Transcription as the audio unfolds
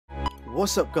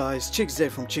What's up guys, Chicks there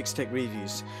from Chicks Tech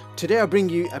Reviews. Today I bring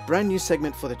you a brand new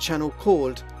segment for the channel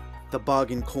called The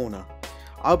Bargain Corner.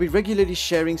 I'll be regularly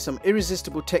sharing some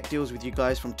irresistible tech deals with you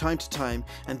guys from time to time,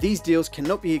 and these deals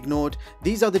cannot be ignored.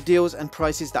 These are the deals and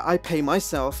prices that I pay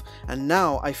myself, and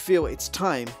now I feel it's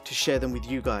time to share them with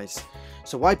you guys.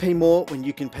 So why pay more when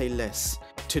you can pay less?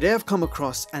 Today I've come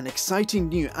across an exciting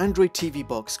new Android TV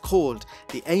box called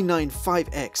the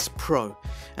A95X Pro,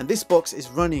 and this box is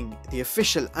running the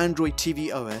official Android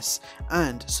TV OS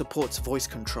and supports voice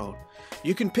control.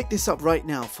 You can pick this up right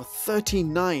now for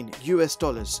 $39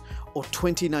 US or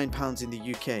 £29 in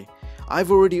the UK. I've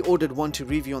already ordered one to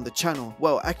review on the channel.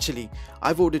 Well, actually,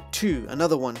 I've ordered two,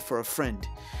 another one for a friend.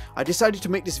 I decided to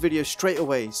make this video straight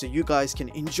away so you guys can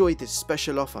enjoy this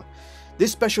special offer.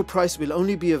 This special price will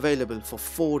only be available for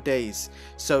 4 days.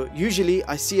 So usually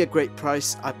I see a great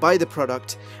price, I buy the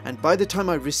product, and by the time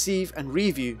I receive and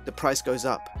review, the price goes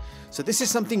up. So this is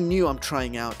something new I'm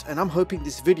trying out, and I'm hoping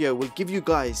this video will give you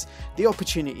guys the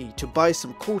opportunity to buy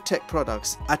some cool tech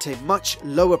products at a much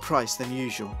lower price than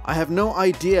usual. I have no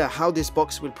idea how this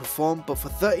box will perform, but for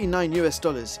 $39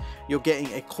 US, you're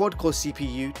getting a quad-core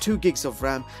CPU, 2 gigs of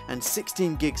RAM and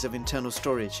 16 gigs of internal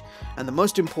storage. And the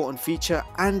most important feature,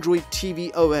 Android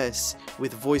TV OS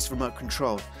with voice remote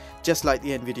control, just like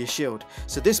the Nvidia Shield.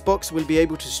 So this box will be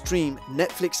able to stream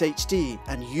Netflix HD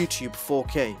and YouTube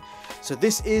 4K. So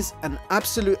this is an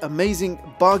absolute amazing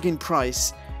bargain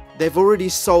price. They've already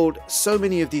sold so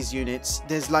many of these units.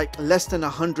 There's like less than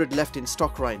 100 left in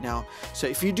stock right now. So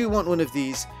if you do want one of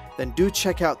these, then do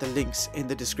check out the links in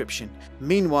the description.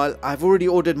 Meanwhile, I've already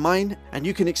ordered mine, and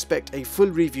you can expect a full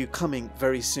review coming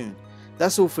very soon.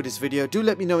 That's all for this video. Do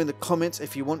let me know in the comments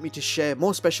if you want me to share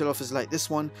more special offers like this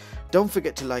one. Don't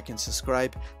forget to like and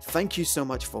subscribe. Thank you so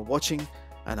much for watching,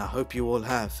 and I hope you all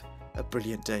have a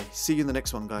brilliant day. See you in the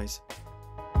next one, guys.